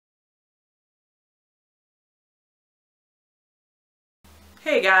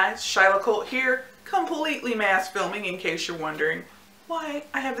Hey guys, Shyla Colt here, completely mass filming in case you're wondering why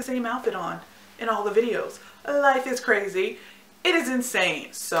I have the same outfit on in all the videos. Life is crazy. It is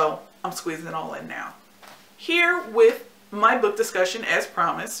insane, so I'm squeezing it all in now. Here with my book discussion as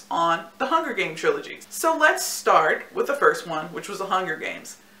promised on the Hunger Games Trilogy. So let's start with the first one, which was the Hunger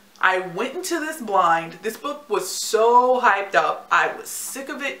Games. I went into this blind. This book was so hyped up. I was sick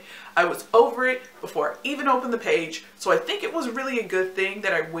of it. I was over it before I even opened the page. So I think it was really a good thing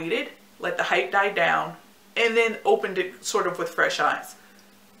that I waited, let the hype die down, and then opened it sort of with fresh eyes.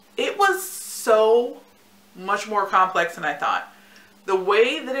 It was so much more complex than I thought. The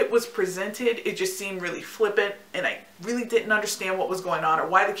way that it was presented, it just seemed really flippant, and I really didn't understand what was going on or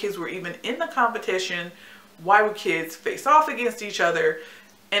why the kids were even in the competition. Why would kids face off against each other?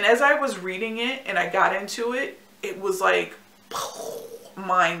 And as I was reading it and I got into it, it was like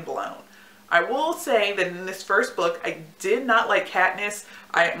mind blown. I will say that in this first book, I did not like Katniss.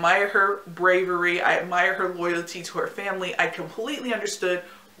 I admire her bravery. I admire her loyalty to her family. I completely understood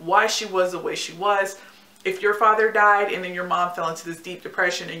why she was the way she was. If your father died and then your mom fell into this deep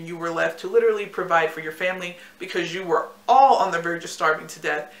depression and you were left to literally provide for your family because you were all on the verge of starving to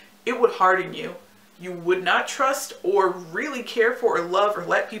death, it would harden you. You would not trust or really care for or love or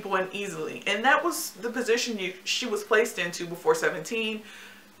let people in easily. And that was the position she was placed into before 17.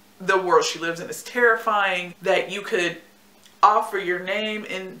 The world she lives in is terrifying. That you could offer your name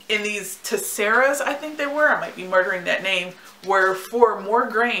in these tesseras, I think they were. I might be murdering that name. Where for more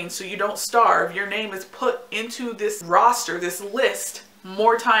grain, so you don't starve, your name is put into this roster, this list,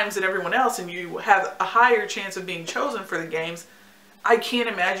 more times than everyone else, and you have a higher chance of being chosen for the games. I can't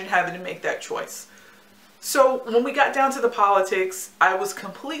imagine having to make that choice. So when we got down to the politics, I was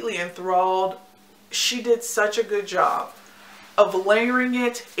completely enthralled. She did such a good job of layering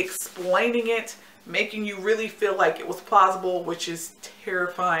it, explaining it, making you really feel like it was plausible, which is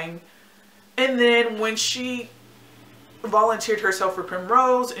terrifying. And then when she volunteered herself for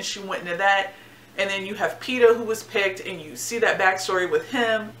Primrose and she went into that, and then you have Peeta who was picked and you see that backstory with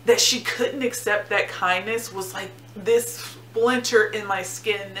him, that she couldn't accept that kindness was like this splinter in my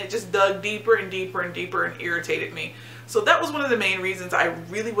skin that just dug deeper and deeper and deeper and irritated me. So that was one of the main reasons I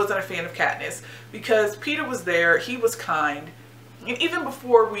really wasn't a fan of Katniss, because Peeta was there, he was kind, and even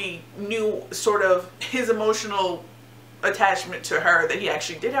before we knew sort of his emotional attachment to her, that he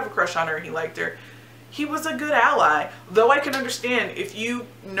actually did have a crush on her and he liked her, he was a good ally. Though I can understand, if you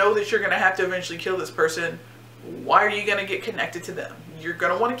know that you're going to have to eventually kill this person, why are you going to get connected to them? You're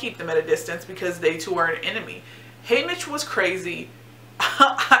going to want to keep them at a distance because they too are an enemy. Haymitch was crazy.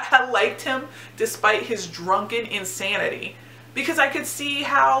 I liked him despite his drunken insanity, because I could see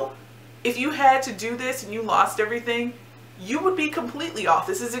how if you had to do this and you lost everything, you would be completely off.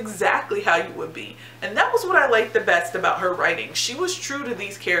 This is exactly how you would be. And that was what I liked the best about her writing. She was true to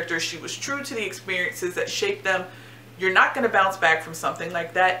these characters. She was true to the experiences that shaped them. You're not going to bounce back from something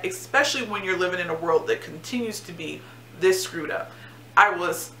like that, especially when you're living in a world that continues to be this screwed up. I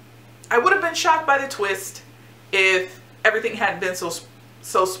would have been shocked by the twist if everything hadn't been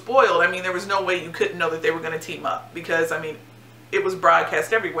so spoiled. I mean, there was no way you couldn't know that they were going to team up, because, I mean, it was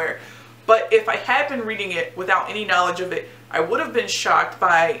broadcast everywhere. But if I had been reading it without any knowledge of it, I would have been shocked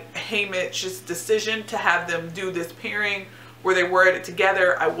by Haymitch's decision to have them do this pairing where they were at it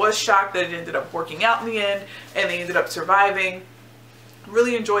together. I was shocked that it ended up working out in the end and they ended up surviving.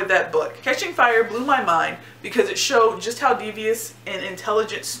 Really enjoyed that book. Catching Fire blew my mind because it showed just how devious and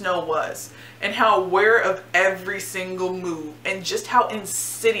intelligent Snow was, and how aware of every single move, and just how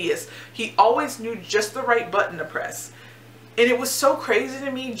insidious. He always knew just the right button to press. And it was so crazy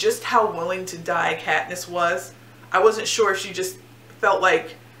to me just how willing to die Katniss was. I wasn't sure if she just felt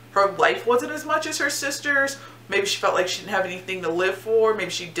like her life wasn't as much as her sister's. Maybe she felt like she didn't have anything to live for.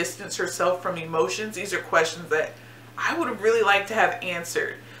 Maybe she distanced herself from emotions. These are questions that I would have really liked to have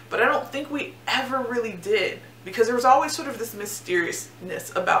answered, but I don't think we ever really did, because there was always sort of this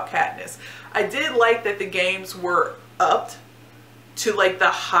mysteriousness about Katniss. I did like that the games were upped to like the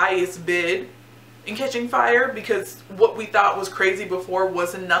highest bid in Catching Fire, because what we thought was crazy before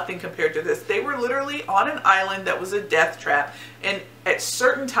was nothing compared to this. They were literally on an island that was a death trap, and at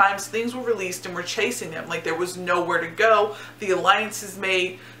certain times things were released and were chasing them like there was nowhere to go. The alliances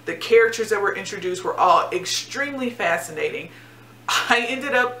made, the characters that were introduced were all extremely fascinating. I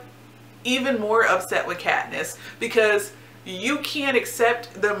ended up even more upset with Katniss because you can't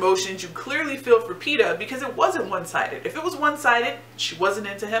accept the emotions you clearly feel for Peeta, because it wasn't one-sided. If it was one-sided, she wasn't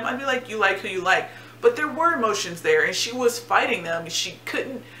into him, I'd be like, you like who you like. But there were emotions there and she was fighting them. She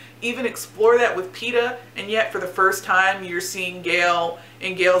couldn't even explore that with Peeta, and yet for the first time you're seeing Gale,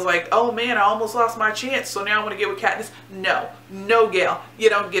 and Gale's like, oh man, I almost lost my chance, so now I want to get with Katniss. No Gale, you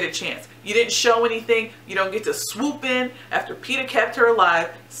don't get a chance. You didn't show anything. You don't get to swoop in after Peeta kept her alive,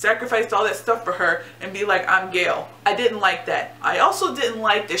 sacrificed all that stuff for her, and be like, I'm Gale. I didn't like that. I also didn't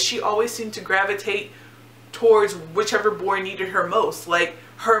like that she always seemed to gravitate towards whichever boy needed her most. Like,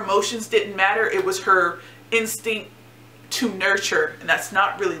 her emotions didn't matter. It was her instinct to nurture, and that's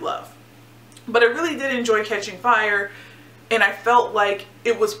not really love. But I really did enjoy Catching Fire, and I felt like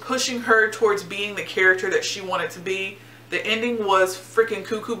it was pushing her towards being the character that she wanted to be. The ending was freaking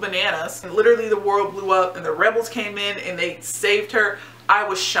cuckoo bananas, and literally the world blew up and the rebels came in and they saved her. I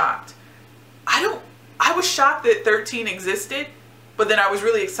was shocked. I was shocked that 13 existed, but then I was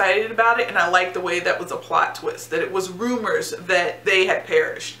really excited about it, and I liked the way that was a plot twist, that it was rumors that they had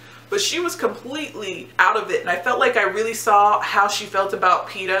perished. But she was completely out of it, and I felt like I really saw how she felt about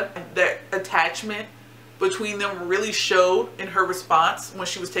Peeta. That attachment between them really showed in her response when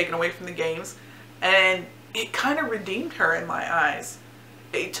she was taken away from the games, and it kind of redeemed her in my eyes.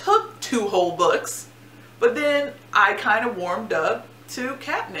 It took 2 whole books, but then I kind of warmed up to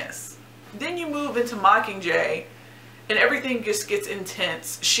Katniss. Then you move into Mockingjay, and everything just gets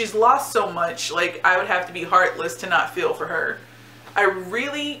intense. She's lost so much, like I would have to be heartless to not feel for her. I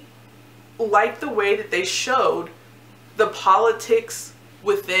really like the way that they showed the politics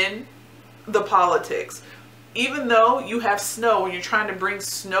within the politics. Even though you have snow and you're trying to bring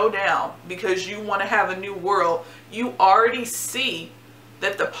snow down because you want to have a new world, you already see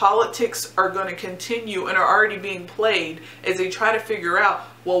that the politics are going to continue and are already being played as they try to figure out,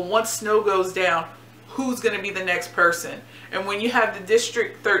 well, once snow goes down, who's going to be the next person? And when you have the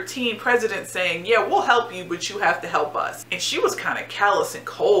District 13 president saying, yeah, we'll help you, but you have to help us. And she was kind of callous and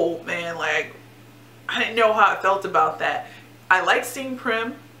cold, man. Like, I didn't know how I felt about that. I like seeing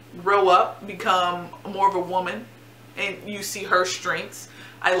Prim grow up, become more of a woman, and you see her strengths.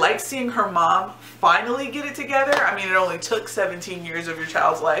 I like seeing her mom finally get it together. I mean, it only took 17 years of your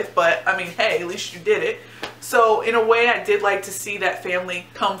child's life, but I mean, hey, at least you did it. So in a way, I did like to see that family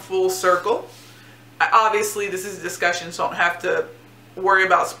come full circle. Obviously, this is a discussion, so I don't have to worry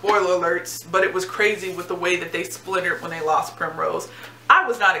about spoiler alerts, but it was crazy with the way that they splintered when they lost Primrose. I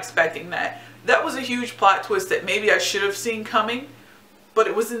was not expecting that. That was a huge plot twist that maybe I should have seen coming, but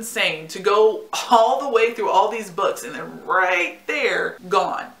it was insane to go all the way through all these books and then right there,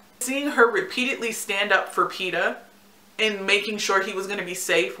 gone. Seeing her repeatedly stand up for Peeta and making sure he was going to be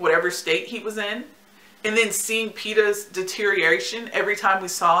safe, whatever state he was in, and then seeing Peeta's deterioration every time we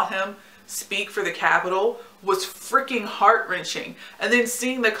saw him speak for the Capitol was freaking heart-wrenching. And then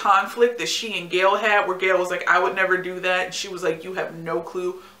seeing the conflict that she and Gale had, where Gale was like, I would never do that, and she was like, you have no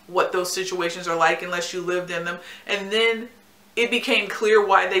clue what those situations are like unless you lived in them. And then it became clear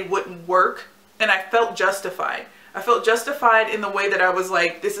why they wouldn't work, and I felt justified. I felt justified in the way that I was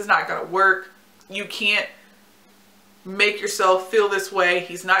like, this is not going to work. You can't make yourself feel this way.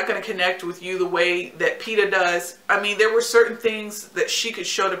 He's not going to connect with you the way that Peeta does. I mean, there were certain things that she could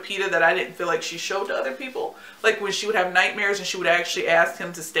show to Peeta that I didn't feel like she showed to other people. Like when she would have nightmares and she would actually ask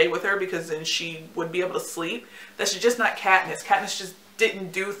him to stay with her because then she would be able to sleep. That's just not Katniss. Katniss just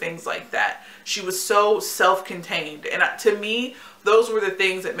didn't do things like that. She was so self-contained, and to me those were the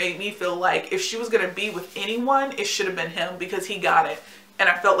things that made me feel like if she was going to be with anyone, it should have been him, because he got it, and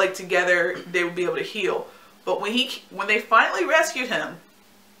I felt like together they would be able to heal. But when they finally rescued him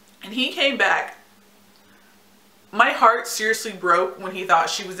and he came back, my heart seriously broke when he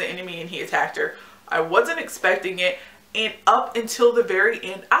thought she was the enemy and he attacked her. I wasn't expecting it. And up until the very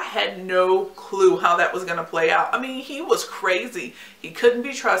end, I had no clue how that was going to play out. I mean, he was crazy. He couldn't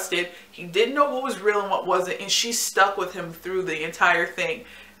be trusted. He didn't know what was real and what wasn't. And she stuck with him through the entire thing.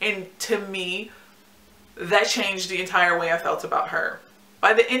 And to me, that changed the entire way I felt about her.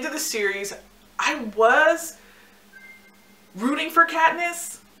 By the end of the series, I was rooting for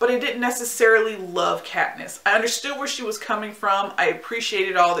Katniss, but I didn't necessarily love Katniss. I understood where she was coming from. I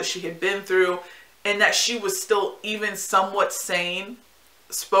appreciated all that she had been through. And that she was still even somewhat sane,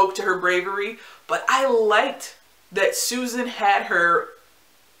 spoke to her bravery. But I liked that Susan had her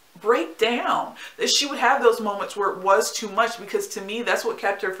break down. That she would have those moments where it was too much, because to me, that's what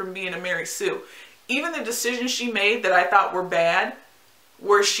kept her from being a Mary Sue. Even the decisions she made that I thought were bad,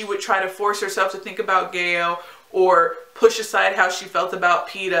 where she would try to force herself to think about Gale or push aside how she felt about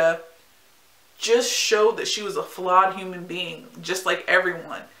Peeta, just showed that she was a flawed human being, just like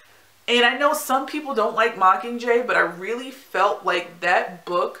everyone. And I know some people don't like Mockingjay, but I really felt like that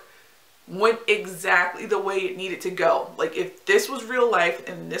book went exactly the way it needed to go. Like, if this was real life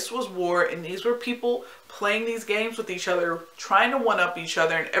and this was war and these were people playing these games with each other, trying to one-up each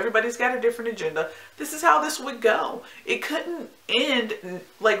other, and everybody's got a different agenda, this is how this would go. It couldn't end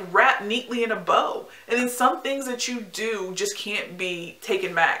like wrapped neatly in a bow. And then some things that you do just can't be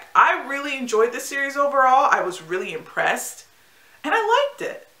taken back. I really enjoyed this series overall. I was really impressed and I liked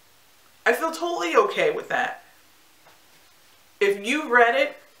it. I feel totally okay with that. If you read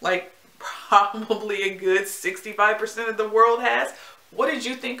it, like probably a good 65% of the world has, what did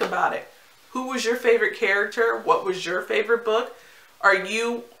you think about it? Who was your favorite character? What was your favorite book? Are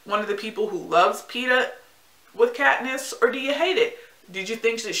you one of the people who loves Peeta with Katniss, or do you hate it? Did you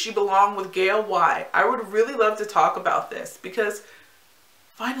think that she belonged with Gale? Why? I would really love to talk about this because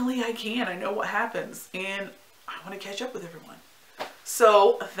finally I can. I know what happens and I want to catch up with everyone.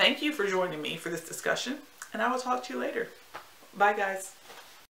 So thank you for joining me for this discussion, and I will talk to you later. Bye, guys.